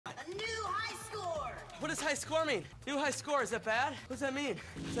What does high score mean? New high score, is that bad? What does that mean?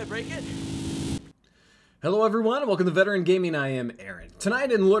 Did I break it? Hello everyone, and welcome to Veteran Gaming. I am Aaron.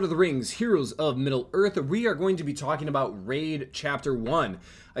 Tonight in Lord of the Rings, Heroes of Middle-earth, we are going to be talking about Raid Chapter 1.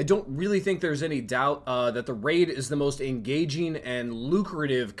 I don't really think there's any doubt that the Raid is the most engaging and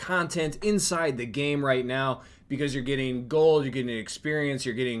lucrative content inside the game right now, because you're getting gold, you're getting experience,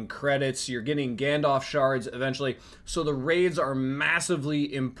 you're getting credits, you're getting Gandalf shards eventually. So the raids are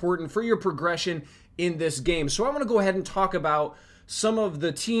massively important for your progression in this game. So I want to go ahead and talk about some of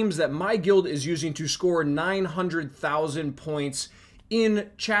the teams that my guild is using to score 900,000 points in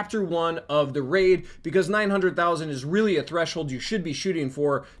Chapter 1 of the raid, because 900,000 is really a threshold you should be shooting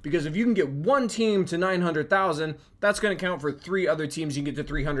for, because if you can get one team to 900,000, that's going to count for 3 other teams you can get to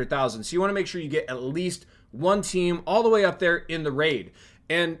 300,000. So you want to make sure you get at least one team all the way up there in the raid.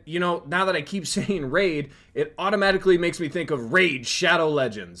 And, you know, now that I keep saying raid, it automatically makes me think of Raid Shadow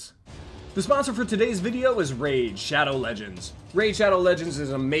Legends. The sponsor for today's video is Raid Shadow Legends. Raid Shadow Legends is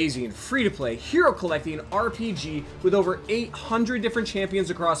an amazing, free-to-play, hero-collecting RPG with over 800 different champions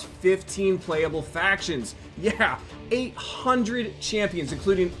across 15 playable factions. Yeah, 800 champions,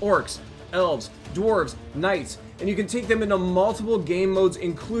 including orcs, elves, dwarves, knights, and you can take them into multiple game modes,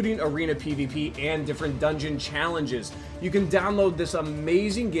 including arena PvP and different dungeon challenges. You can download this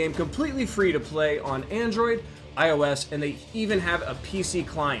amazing game completely free to play on Android, iOS, and they even have a PC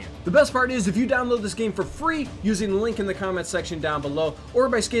client. The best part is, if you download this game for free using the link in the comments section down below, or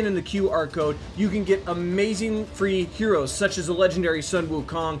by scanning the QR code, you can get amazing free heroes such as the legendary Sun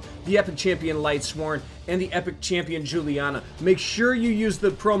Wukong, the epic champion Lightsworn, and the epic champion Juliana. Make sure you use the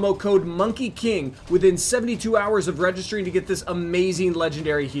promo code Monkey King within 72 hours of registering to get this amazing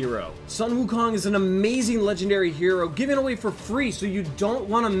legendary hero. Sun Wukong is an amazing legendary hero given away for free, so you don't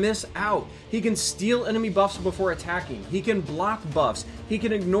want to miss out. He can steal enemy buffs before attacking. He can block buffs. He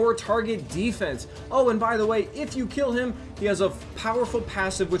can ignore target defense. Oh, and by the way, if you kill him, he has a powerful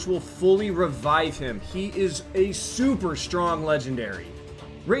passive which will fully revive him. He is a super strong legendary.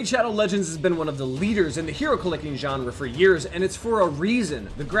 Raid Shadow Legends has been one of the leaders in the hero collecting genre for years, and it's for a reason.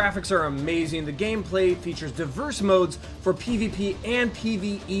 The graphics are amazing, the gameplay features diverse modes for PvP and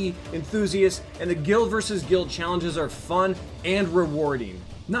PvE enthusiasts, and the guild versus guild challenges are fun and rewarding.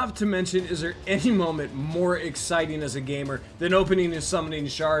 Not to mention, is there any moment more exciting as a gamer than opening a summoning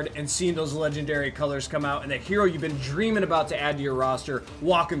shard and seeing those legendary colors come out and the hero you've been dreaming about to add to your roster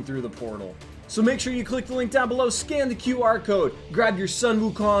walking through the portal. So make sure you click the link down below, scan the QR code, grab your Sun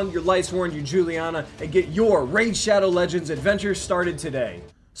Wukong, your Lightsworn, your Juliana, and get your Raid Shadow Legends adventure started today.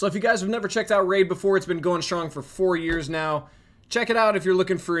 So if you guys have never checked out Raid before, it's been going strong for 4 years now. Check it out if you're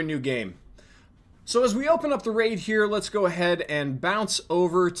looking for a new game. So as we open up the raid here, let's go ahead and bounce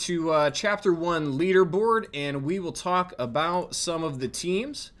over to Chapter 1 leaderboard, and we will talk about some of the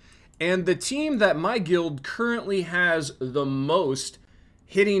teams. And the team that my guild currently has the most,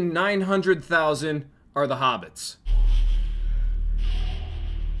 hitting 900,000, are the Hobbits.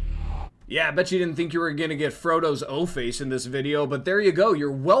 Yeah, I bet you didn't think you were going to get Frodo's O-face in this video, but there you go.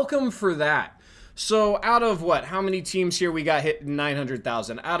 You're welcome for that. So out of what? How many teams here we got hitting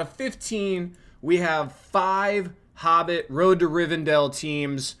 900,000? Out of 15, we have 5 Hobbit Road to Rivendell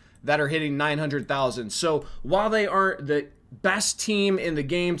teams that are hitting 900,000. So while they aren't the best team in the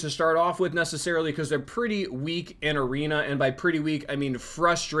game to start off with necessarily, because they're pretty weak in arena, and by pretty weak I mean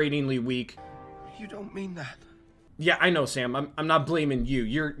frustratingly weak. You don't mean that. Yeah, I know, Sam. I'm not blaming you.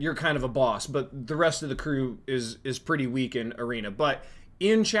 You're kind of a boss, but the rest of the crew is pretty weak in arena. But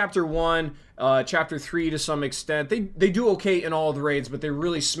in Chapter 1, Chapter 3 to some extent, they do okay in all of the raids, but they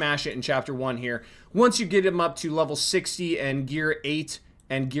really smash it in Chapter 1 here. Once you get them up to level 60 and gear 8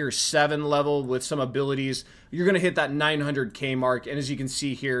 and gear 7 level with some abilities, you're going to hit that 900k mark, and as you can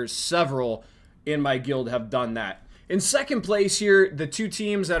see here, several in my guild have done that. In second place here, the 2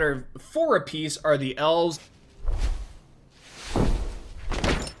 teams that are 4 apiece are the Elves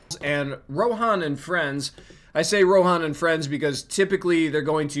and Rohan and Friends. I say Rohan and Friends because typically they're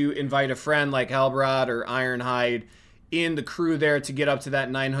going to invite a friend like Halbrod or Ironhide in the crew there to get up to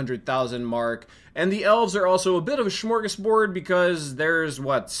that 900,000 mark. And the Elves are also a bit of a smorgasbord because there's,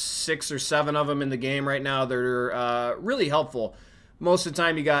 what, 6 or 7 of them in the game right now. They're really helpful. Most of the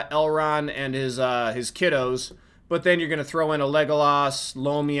time you got Elrond and his kiddos, but then you're going to throw in a Legolas,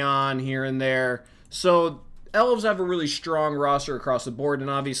 Lomion here and there. So Elves have a really strong roster across the board, and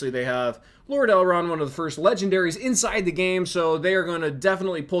obviously they have Lord Elrond, one of the first legendaries inside the game, so they are going to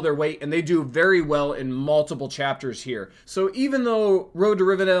definitely pull their weight, and they do very well in multiple chapters here. So even though Road to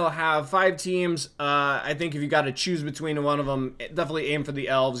Rivendell have 5 teams, I think if you got to choose between one of them, definitely aim for the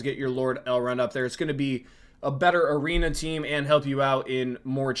Elves, get your Lord Elrond up there. It's going to be a better arena team and help you out in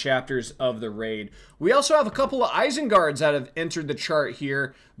more chapters of the raid. We also have a couple of Isenguards that have entered the chart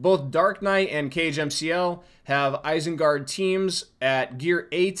here. Both Dark Knight and Cage MCL have Isengard teams at gear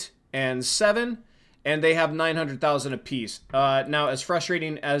 8 and 7, and they have 900,000 apiece. Now, as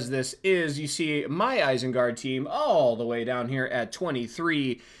frustrating as this is, you see my Isengard team all the way down here at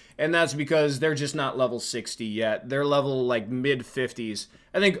 23, and that's because they're just not level 60 yet. They're level like mid-50s.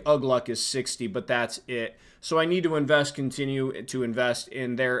 I think Ugluck is 60, but that's it. So I need to continue to invest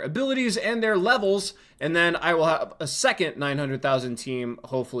in their abilities and their levels, and then I will have a second 900,000 team,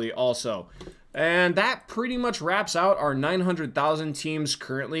 hopefully, also. And that pretty much wraps out our 900,000 teams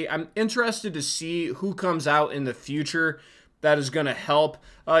currently. I'm interested to see who comes out in the future that is going to help.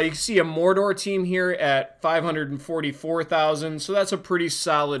 You can see a Mordor team here at 544,000, so that's a pretty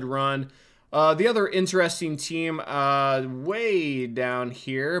solid run. The other interesting team way down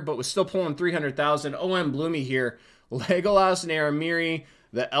here, but was still pulling 300,000, OM Bloomy here. Legolas and Aramiri,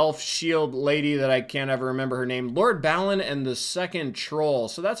 the elf shield lady that I can't ever remember her name, Lord Balin, and the second troll.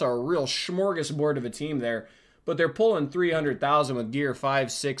 So that's a real smorgasbord of a team there. But they're pulling 300,000 with gear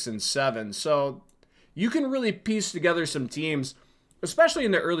 5, 6, and 7. So you can really piece together some teams, especially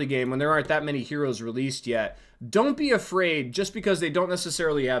in the early game when there aren't that many heroes released yet. Don't be afraid just because they don't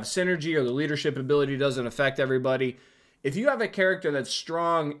necessarily have synergy or the leadership ability doesn't affect everybody. If you have a character that's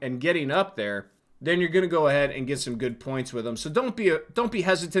strong and getting up there, then you're going to go ahead and get some good points with them. So don't be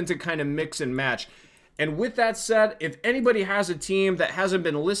hesitant to kind of mix and match. And with that said, if anybody has a team that hasn't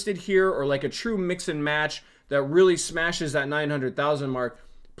been listed here or like a true mix and match that really smashes that 900,000 mark,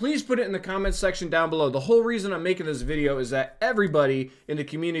 please put it in the comments section down below. The whole reason I'm making this video is that everybody in the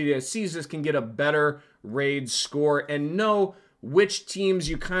community that sees this can get a better raid score and know which teams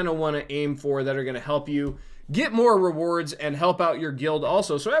you kind of want to aim for that are going to help you get more rewards and help out your guild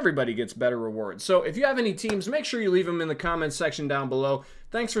also, so everybody gets better rewards. So if you have any teams, make sure you leave them in the comments section down below.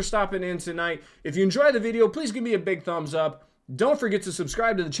 Thanks for stopping in tonight. If you enjoyed the video, please give me a big thumbs up. Don't forget to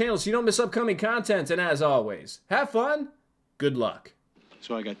subscribe to the channel so you don't miss upcoming content. And as always, have fun, good luck.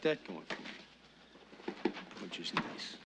 So I got that going for me, which is nice.